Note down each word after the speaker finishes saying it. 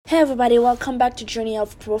Hey everybody, welcome back to Journey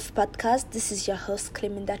of Growth podcast. This is your host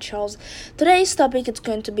Cleminda Charles. Today's topic is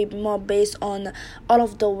going to be more based on all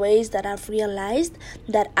of the ways that I've realized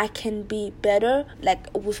that I can be better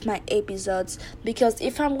with my episodes, because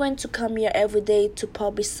if I'm going to come here every day to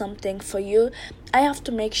publish something for you, I have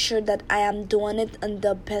to make sure that I am doing it in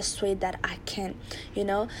the best way that I can,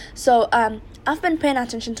 So I've been paying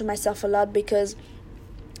attention to myself a lot because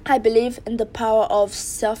I believe in the power of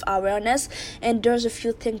self-awareness, and there's a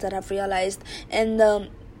few things that I've realized, and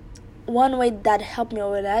one way that helped me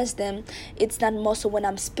realize them, it's not mostly when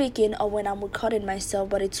I'm speaking or when I'm recording myself,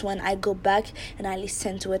 but it's when I go back and I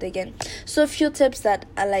listen to it again. So a few tips that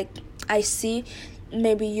I see,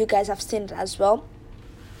 maybe you guys have seen it as well,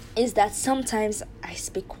 is that sometimes I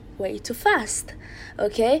speak way too fast,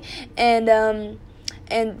 okay? And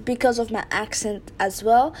because of my accent as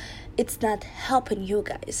well, it's not helping you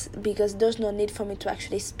guys, because there's no need for me to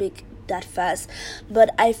actually speak that fast.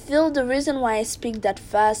 But I feel the reason why I speak that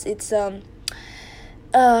fast, it's not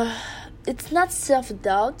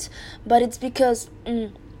self-doubt, but it's because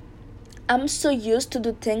I'm so used to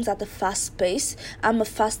do things at a fast pace. I'm a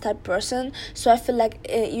fast type person, so I feel like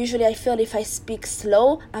usually I feel if I speak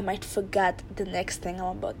slow, I might forget the next thing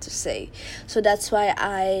I'm about to say. So that's why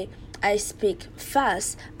I speak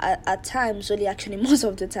fast at times, really actually most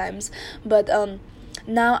of the times. But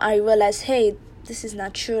now I realize, hey, this is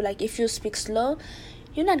not true. Like, if you speak slow,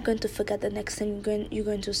 you're not going to forget the next thing you're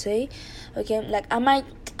going to say. Okay, like I might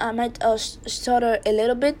stutter a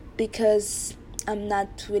little bit because I'm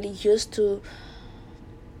not really used to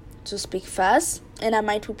speak fast, and I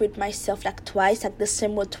might repeat myself twice, the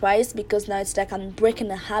same word twice, because now it's like I'm breaking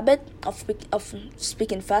the habit of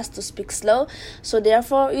speaking fast to speak slow. So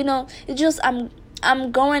therefore, it's just I'm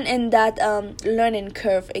going in that learning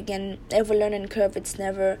curve again. Every learning curve, it's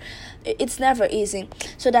never easy.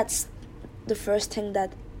 So that's the first thing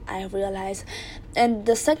that I realized, and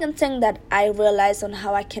the second thing that I realized on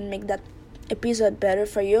how I can make that episode better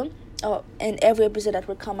for you, and every episode that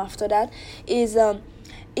will come after that, is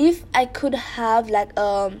if I could have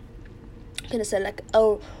a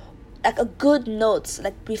good notes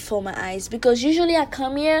before my eyes, because usually I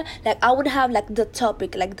come here I would have the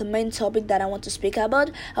topic, the main topic that I want to speak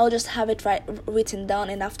about. I'll just have it written down,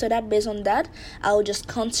 and after that, based on that, I'll just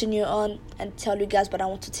continue on and tell you guys what I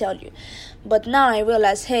want to tell you. But now I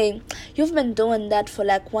realize, hey, you've been doing that for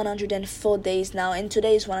 104 days now, and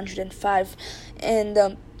today is 105,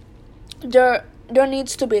 and there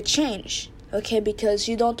needs to be a change. Okay, because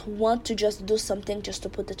you don't want to just do something just to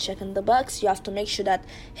put the check in the box. You have to make sure that,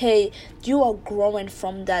 hey, you are growing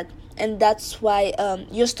from that. And that's why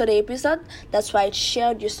that's why I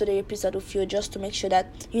shared yesterday's episode with you, just to make sure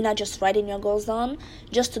that you're not just writing your goals down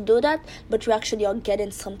just to do that, but you actually are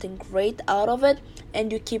getting something great out of it,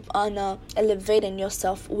 and you keep on elevating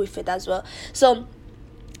yourself with it as well. So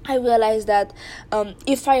I realized that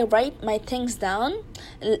if I write my things down,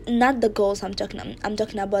 not the goals I'm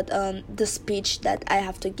talking about the speech that I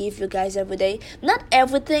have to give you guys every day. Not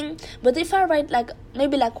everything, but if I write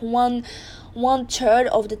maybe one third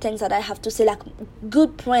of the things that I have to say,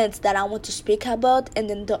 good points that I want to speak about, and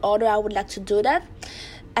then the order I would like to do that,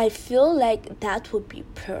 I feel like that would be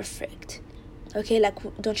perfect. Okay,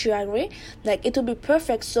 don't you agree? It would be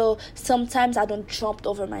perfect, so sometimes I don't jump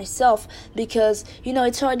over myself, because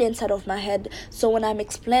it's already inside of my head. So when I'm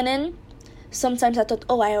explaining, sometimes I thought,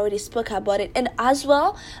 I already spoke about it, and as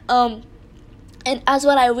well I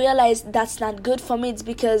realized that's not good for me. It's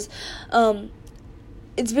because a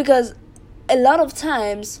lot of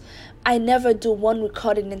times I never do one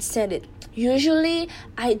recording and send it. Usually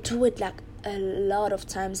I do it a lot of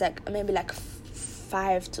times, maybe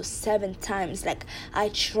 5 to 7 times. I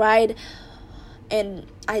tried and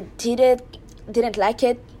I didn't like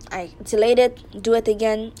it, I delete it, do it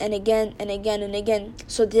again and again and again and again.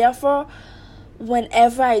 So therefore,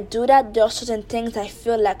 whenever I do that, there are certain things I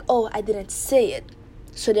feel I didn't say it,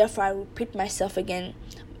 so therefore I repeat myself again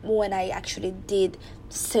when I actually did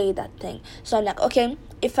say that thing. So I'm okay,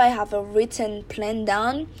 if I have a written plan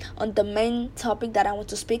down on the main topic that I want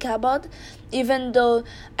to speak about, even though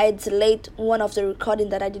I delete one of the recording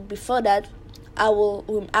that I did before that, I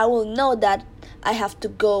will know that I have to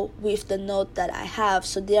go with the note that I have.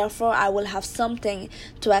 So therefore, I will have something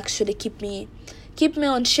to actually keep me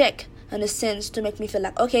on check, in a sense, to make me feel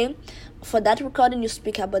okay, for that recording you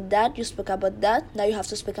speak about that, now you have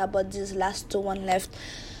to speak about these last 2 left.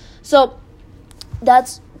 So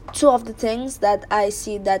that's 2 of the things that I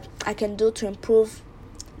see that I can do to improve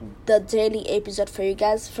the daily episode for you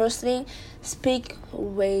guys. Firstly, speak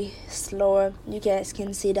way slower. You guys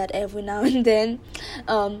can see that every now and then,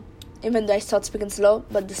 even though I start speaking slow,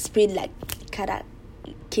 but the speed kinda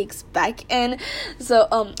kicks back in. So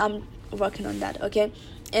I'm working on that, okay?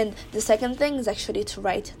 And the second thing is actually to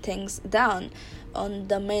write things down on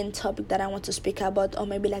the main topic that I want to speak about, or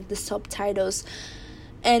maybe like the subtitles.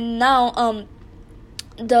 And now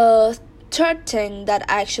the third thing that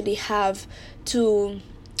I actually have to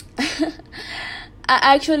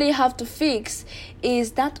I actually have to fix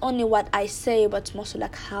is not only what I say, but also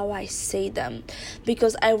like how I say them,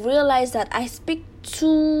 because I realize that I speak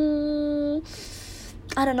too,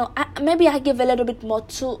 I don't know, maybe I give a little bit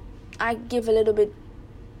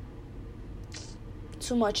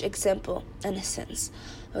too much example in a sense,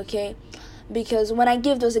 okay? Because when I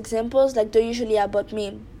give those examples, like, they're usually about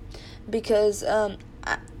me, because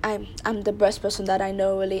I'm the best person that I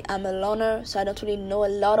know, really. I'm a loner, so I don't really know a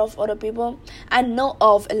lot of other people. I know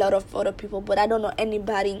of a lot of other people, but I don't know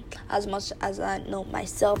anybody as much as I know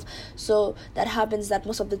myself. So that happens that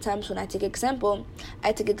most of the times when I take example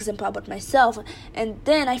about myself, and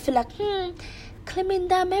then I feel like, claiming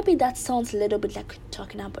that, maybe that sounds a little bit like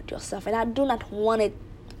talking about yourself, and I do not want it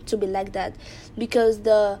to be like that, because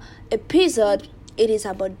the episode, it is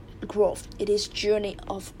about growth. It is journey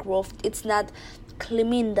of growth. It's not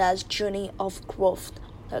Cleminda's journey of growth,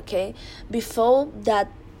 okay? Before that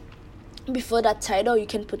title, you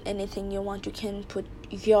can put anything you want. You can put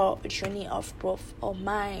your journey of growth or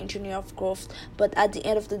my journey of growth, but at the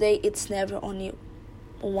end of the day, it's never only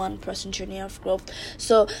one person journey of growth.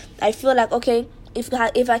 So I feel like, okay, if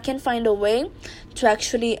I can find a way to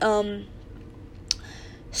actually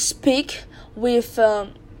speak with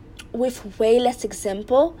way less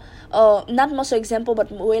example, not much example,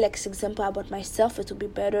 but way less example about myself, it would be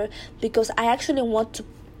better, because I actually want to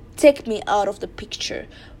take me out of the picture,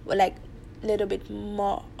 like, a little bit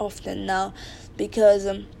more often now, because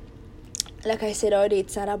like I said already,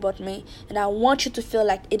 it's not about me, and I want you to feel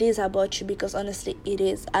like it is about you, because honestly, it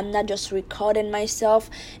is. I'm not just recording myself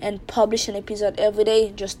and publish an episode every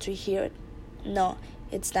day just to hear it. No,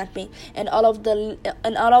 it's not me. And all of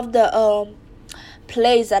the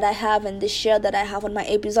plays that I have and the share that I have on my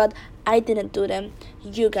episode, I didn't do them.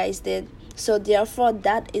 You guys did. So therefore,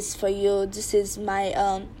 that is for you. This is my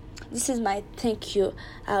thank you,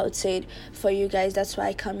 I would say, for you guys. That's why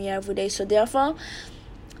I come here every day. So therefore,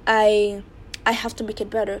 I have to make it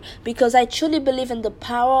better, because I truly believe in the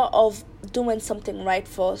power of doing something right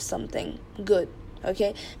for something good.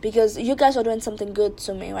 Okay, because you guys are doing something good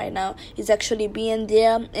to me right now. It's actually being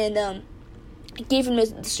there and giving me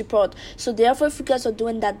the support. So therefore, if you guys are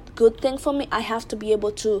doing that good thing for me, I have to be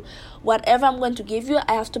able to, whatever I'm going to give you,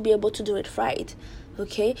 I have to be able to do it right.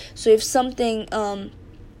 Okay, so if something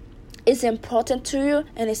is important to you,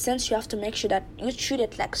 in a sense, you have to make sure that you treat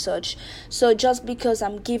it like such. So just because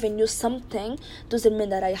I'm giving you something doesn't mean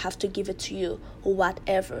that I have to give it to you or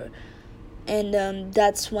whatever. And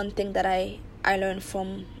that's one thing that I learned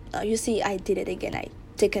from you see, I did it again. I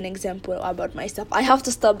take an example about myself. I have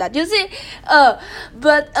to stop that, you see.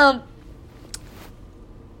 But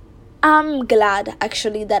I'm glad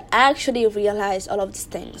actually that I actually realized all of these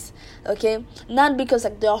things. Okay, not because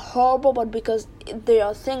like they're horrible, but because there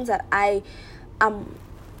are things that I'm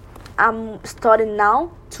starting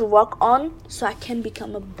now to work on, so I can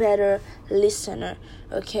become a better listener.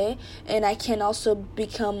 Okay, and I can also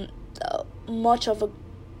become much of a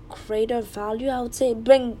greater value, I would say,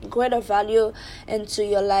 bring greater value into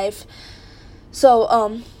your life. So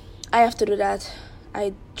I have to do that.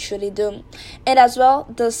 I truly do. And as well,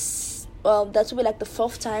 that will be like the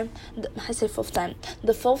fourth thing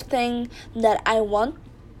that I want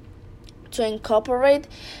to incorporate.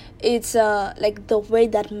 It's like the way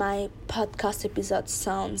that my podcast episode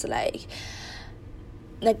sounds like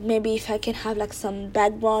maybe if I can have like some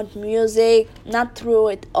background music, not through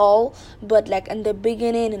it all, but like in the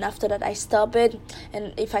beginning, and after that I stop it,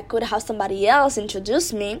 and if I could have somebody else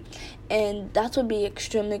introduce me, and that would be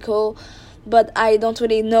extremely cool. But I don't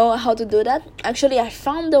really know how to do that. Actually, I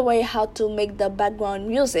found a way how to make the background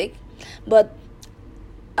music, but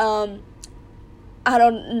I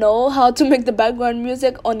don't know how to make the background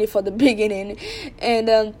music, only for the beginning.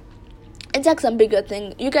 And it's like some bigger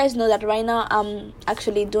thing. You guys know that right now I'm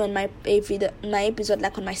actually doing my episode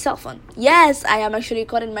like on my cell phone. Yes, I am actually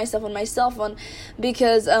recording myself on my cell phone,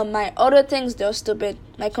 because my other things, they're stupid.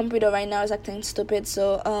 My computer right now is acting stupid,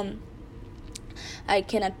 so I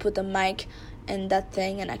cannot put a mic in that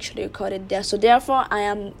thing and actually record it there. So therefore, I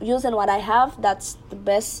am using what I have. That's the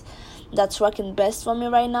best. That's working best for me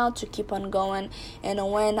right now to keep on going. And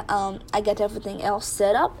when I get everything else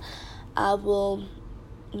set up, I will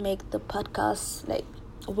make the podcast like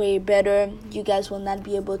way better. You guys will not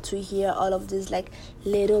be able to hear all of this like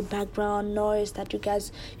little background noise that you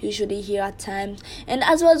guys usually hear at times. And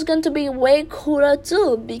as well, it's going to be way cooler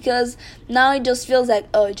too, because now it just feels like,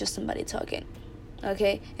 oh, it's just somebody talking.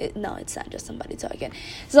 Okay, no, it's not just somebody talking.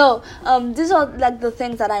 So these are like the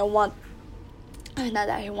things that I want. Not that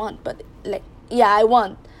I want, but like, yeah, I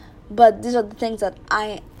want, but these are the things that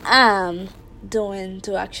I am doing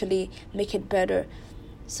to actually make it better.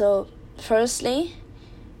 So firstly,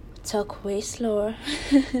 talk way slower.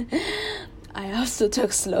 I have to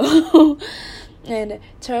talk slow. And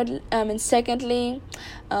secondly,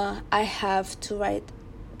 I have to write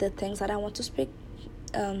the things that I want to speak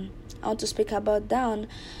about down.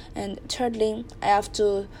 And thirdly, I have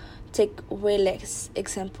to take way less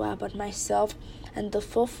example about myself. And the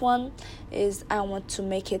fourth one is I want to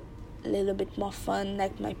make it a little bit more fun,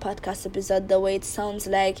 like my podcast episode, the way it sounds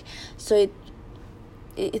like, so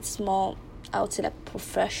it's more, I would say, like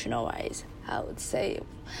professionalized. I would say,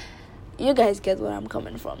 you guys get where I'm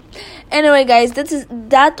coming from. Anyway, guys,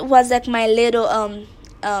 that was like my little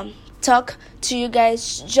talk to you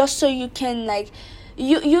guys, just so you can like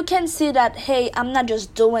you can see that, hey, I'm not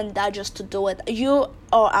just doing that just to do it. You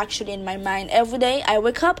are actually in my mind every day. I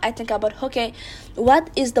wake up, I think about, okay, what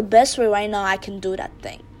is the best way right now I can do that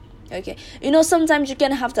thing. Okay, sometimes you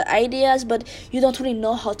can have the ideas, but you don't really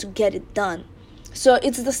know how to get it done. So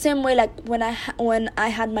it's the same way like when I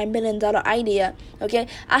had my $1 million idea. Okay,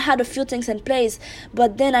 I had a few things in place,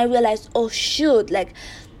 but then I realized, oh shoot, like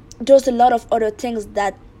there's a lot of other things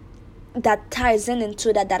that ties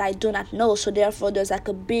into that I do not know. So therefore there's like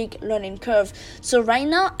a big learning curve. So right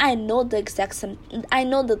now I know the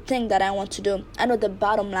thing that I want to do. I know the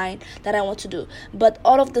bottom line that I want to do, but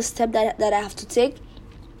all of the steps that I have to take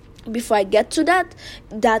before I get to that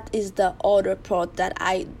is the other part that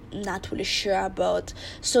I'm not really sure about.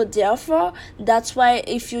 So therefore, that's why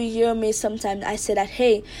if you hear me sometimes I say that,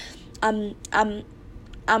 hey, I'm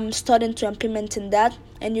starting to implementing that,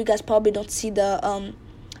 and you guys probably don't see the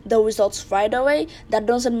results right away. That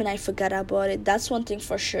doesn't mean I forgot about it. That's one thing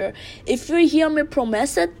for sure. If you hear me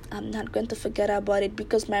promise it, I'm not going to forget about it,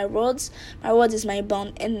 because my words is my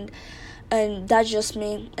bond, and that's just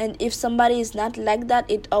me. And if somebody is not like that,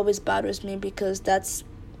 it always bothers me, because that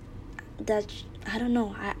I don't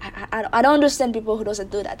know. I don't understand people who doesn't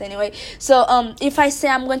do that anyway. So if I say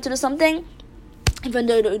I'm going to do something, even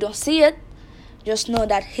though you don't see it, just know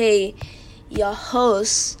that, hey, your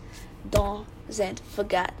host doesn't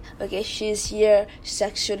forget. Okay, she's here. She's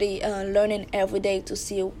actually learning every day to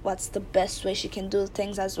see what's the best way she can do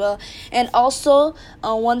things as well. And also,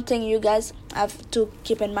 one thing you guys have to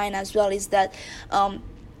keep in mind as well is that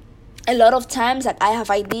a lot of times, like, I have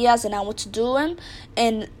ideas and I want to do them,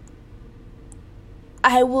 and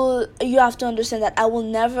you have to understand that I will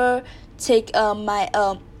never take my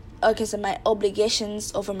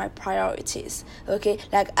obligations over my priorities. Okay,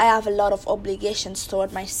 like I have a lot of obligations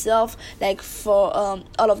toward myself, like for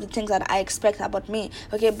all of the things that I expect about me.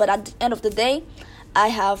 Okay, but at the end of the day, I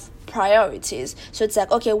have priorities. So it's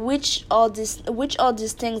like, okay, which all these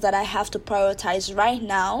things that I have to prioritize right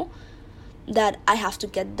now that I have to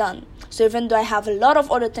get done. So even though I have a lot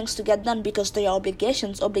of other things to get done, because they are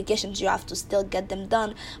obligations, you have to still get them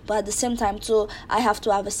done. But at the same time too, I have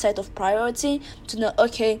to have a set of priority to know,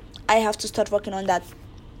 okay, I have to start working on that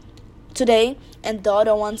today, and the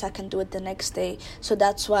other ones I can do it the next day. So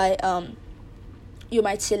that's why you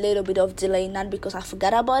might see a little bit of delay, not because I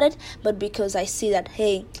forgot about it, but because I see that,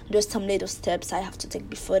 hey, there's some little steps I have to take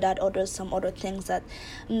before that, or there's some other things that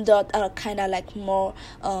are kind of like more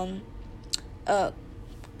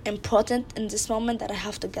important in this moment, that I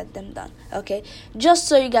have to get them done. Okay, just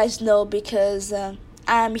so you guys know, because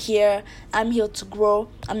I'm here to grow.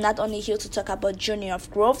 I'm not only here to talk about journey of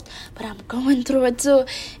growth, but I'm going through it too,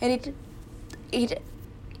 and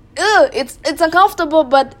it's uncomfortable,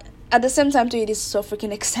 but at the same time too, it is so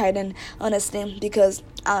freaking exciting, honestly, because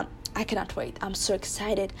I cannot wait. I'm so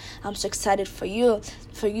excited for you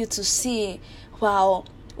to see, wow,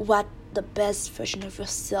 what the best version of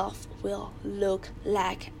yourself will look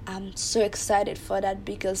like. I'm so excited for that,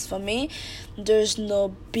 because for me, there's no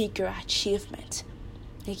bigger achievement.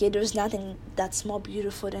 Okay, there's nothing that's more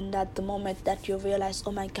beautiful than that, the moment that you realize,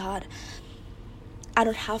 oh my God, I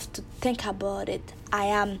don't have to think about it. I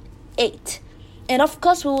am 8. And of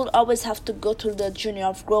course, we will always have to go through the journey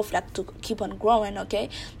of growth, like to keep on growing, okay?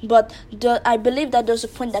 But I believe that there's a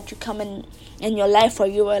point that you come in your life where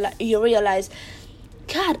you realize,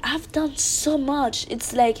 God, I've done so much.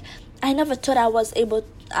 It's like I never thought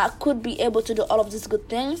I could be able to do all of these good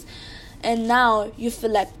things, and now you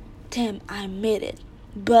feel like, damn, I made it.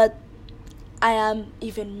 But I am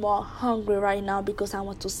even more hungry right now because I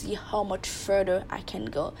want to see how much further I can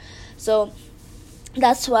go. So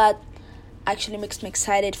that's what actually makes me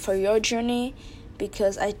excited for your journey,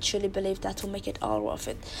 because I truly believe that will make it all worth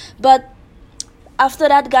it. But after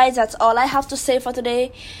that, guys, that's all I have to say for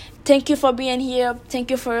today. Thank you for being here.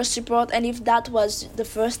 Thank you for your support. And if that was the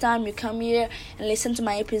first time you come here and listen to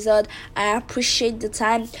my episode, I appreciate the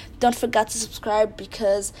time. Don't forget to subscribe,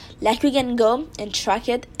 because like we can go and track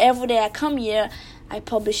it. Every day I come here, I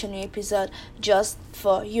publish a new episode just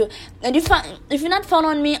for you. And if you're not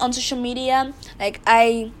following me on social media, like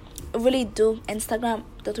I really do Instagram,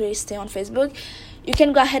 don't really stay on Facebook, you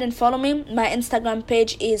can go ahead and follow me. My Instagram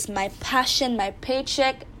page is My Passion, My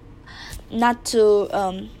Paycheck. Not to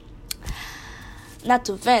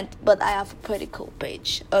vent, but I have a pretty cool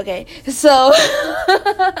page. Okay, so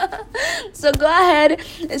so go ahead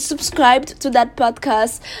and subscribe to that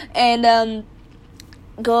podcast, and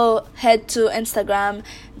go ahead to Instagram.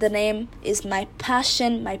 The name is My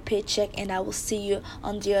Passion, My Paycheck, and I will see you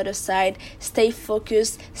on the other side. Stay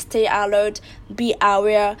focused, stay alert, be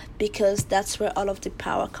aware, because that's where all of the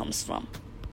power comes from.